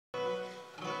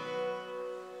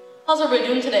How's everybody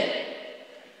doing today?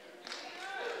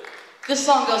 This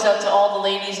song goes out to all the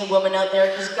ladies and women out there,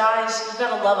 because guys, you've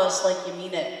got to love us like you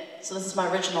mean it. So this is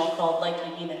my original called Like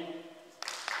You Mean It.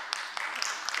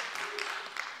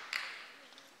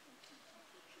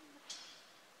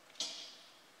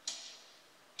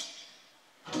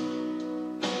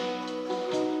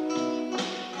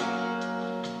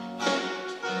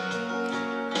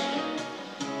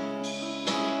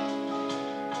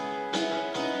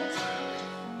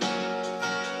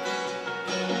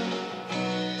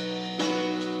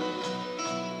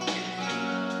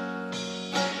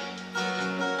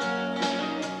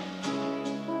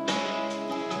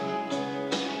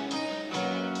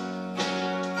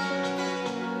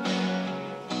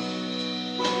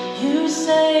 You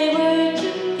say we're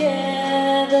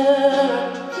together,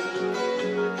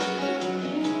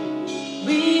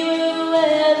 we will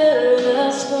weather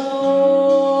the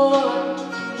storm.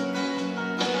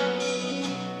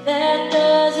 That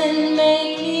doesn't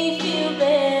make me feel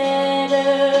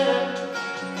better.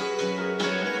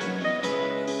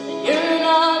 You're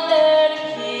not there to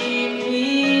keep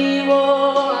me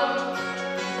warm.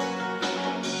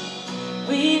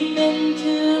 We've been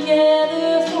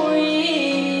together for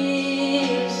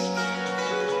years.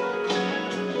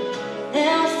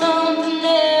 Now something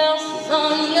else is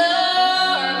on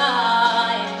your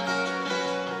mind.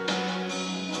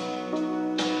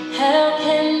 How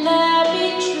can that be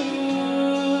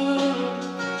true?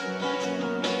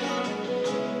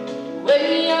 When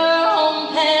you're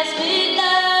home past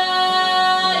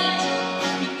midnight,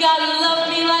 you gotta love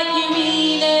me like you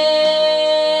mean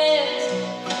it.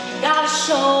 You gotta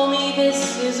show me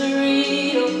this is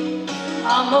real.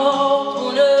 I'm all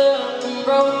torn up and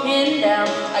broken down.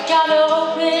 I gotta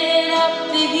open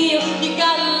up the heel. You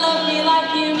gotta love me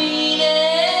like you mean it.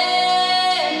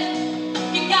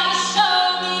 You gotta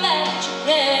show me that you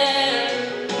care.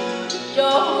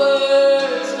 Your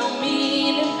words don't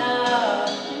mean enough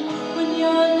when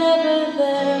you're never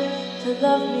there to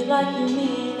love me like you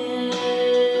mean it.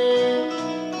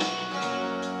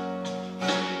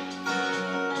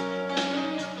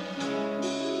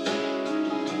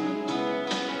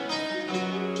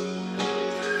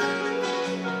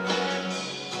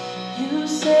 You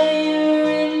say you're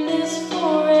in this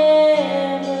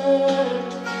forever.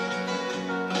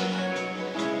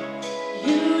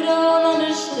 You don't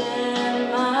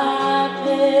understand my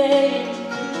pain.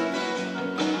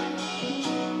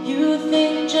 You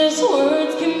think just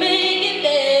words can make it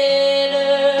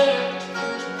better.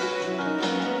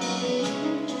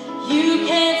 You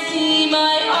can't see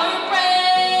my heart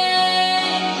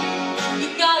break. You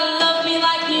gotta love me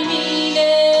like you mean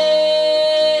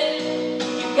it.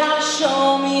 You gotta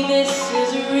show me this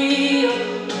is real.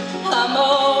 I'm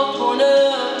all torn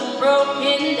up and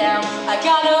broken down. I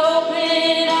gotta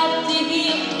open up the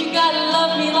heel. You gotta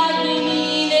love me like you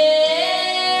mean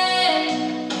it.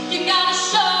 You gotta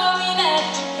show me that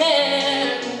you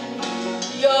care.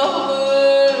 Your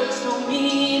words don't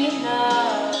mean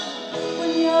enough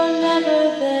when you're never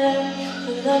there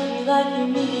to love me like you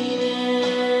mean it.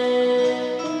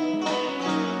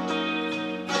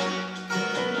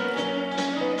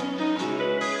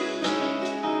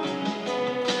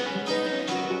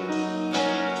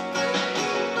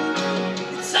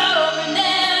 It's over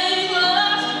now, you've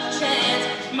lost your chance.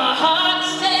 My heart is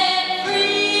set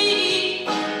free.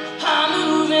 I'm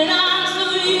moving on so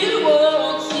you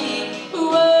won't see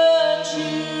what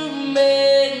you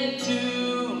meant to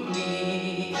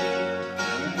me.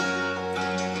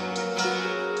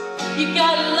 You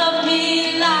gotta love me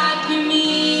like you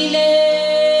mean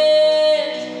it.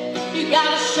 You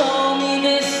gotta show me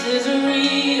this is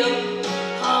real.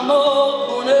 I'm all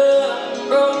torn up and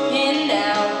broken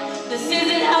down. This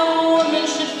isn't how a woman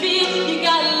should feel. You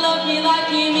gotta love me like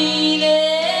you mean it.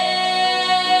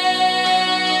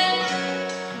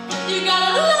 You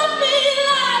gotta love me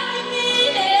like you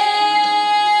mean it.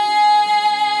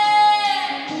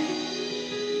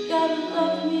 You gotta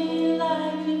love me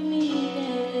like you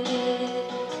mean it.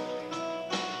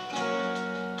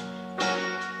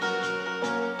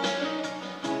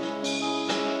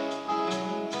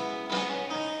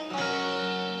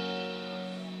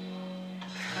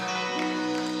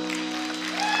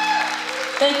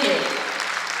 Thank you.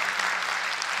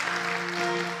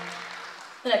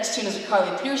 The next tune is a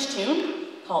Carly Pearce tune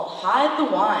called Hide the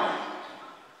Wine.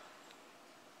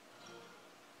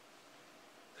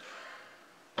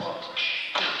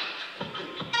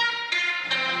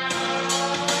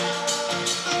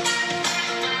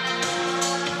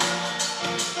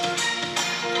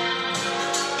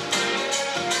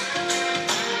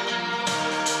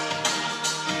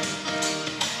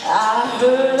 I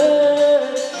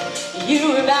heard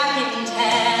you were back in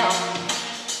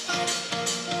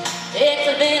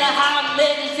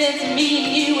since me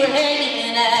and you were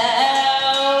hanging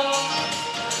out.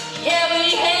 Yeah,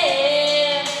 we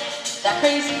had that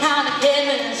crazy kind of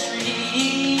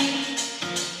chemistry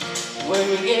where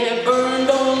you get burned,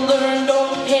 don't learn,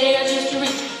 don't care, just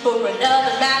reach for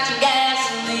another match of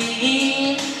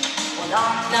gasoline. Well,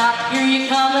 knock, knock, here you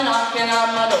coming, knocking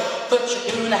on my door, but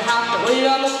you're gonna have to wait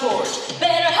on the porch.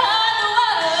 Better hide the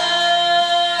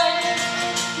word,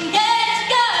 get it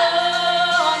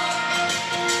going.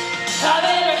 I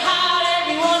better hide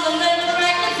every one of them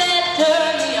records that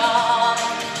turn me on.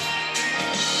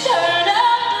 Turn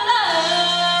up the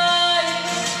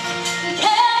lights and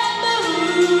can't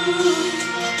move.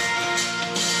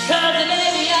 Cause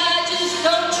baby, I just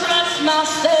don't trust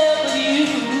myself with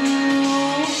you.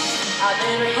 I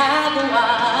better have the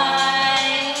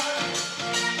wine.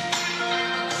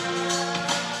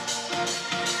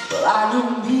 Well, I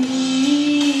know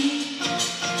me,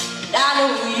 and I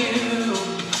know you.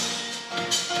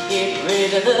 Get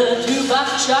rid of the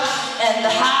jukebox truck and the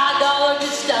high dollar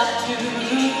good stuff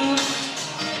too.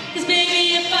 Cause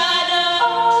baby, if I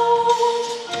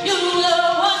don't, you're the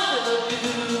one to do.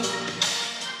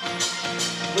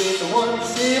 With one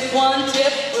sip, one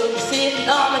tip, we'll be sitting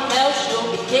on the couch,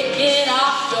 you'll be kicking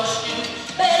off your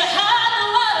shoes. Better hide the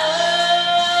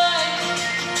wine,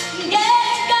 get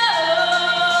it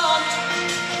going.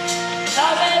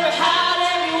 I better hide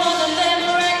every one of them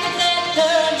records that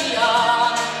turn me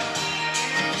on.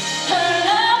 Turn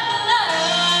up the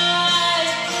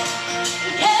lights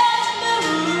and can't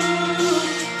move.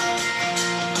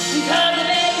 Cause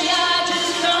baby, I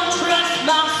just don't trust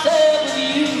myself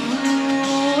with you.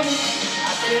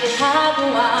 Have the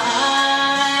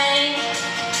wine.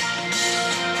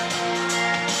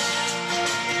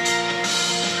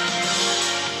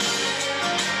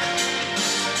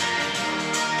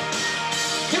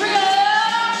 Here we go.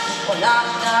 Well, knock,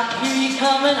 knock, here you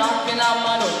coming, knocking on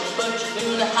my door, but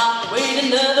you're gonna have to wait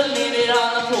another minute on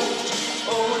the porch.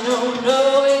 Oh no,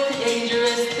 no, it's a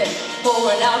dangerous thing,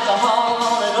 pouring alcohol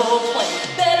on an old flame.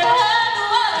 Better have the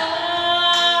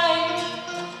wine,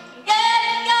 get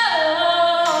it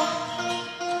going.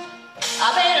 I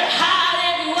better hide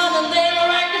every one of them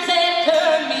records that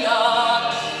turn me on.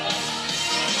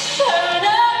 Turn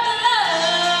up the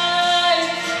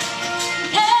lights,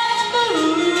 can't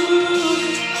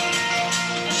move.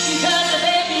 Because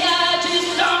baby, I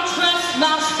just don't trust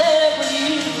myself with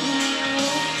you.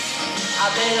 I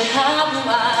better have the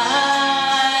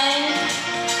wine.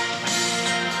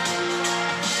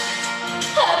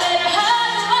 I better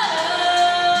have the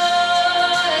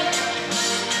wine.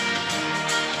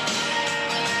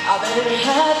 I better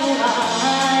have the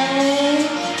wine.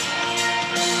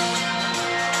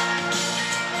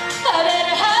 I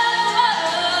better have the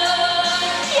wine.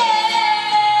 Yeah.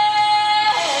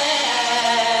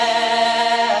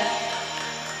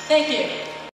 Thank you.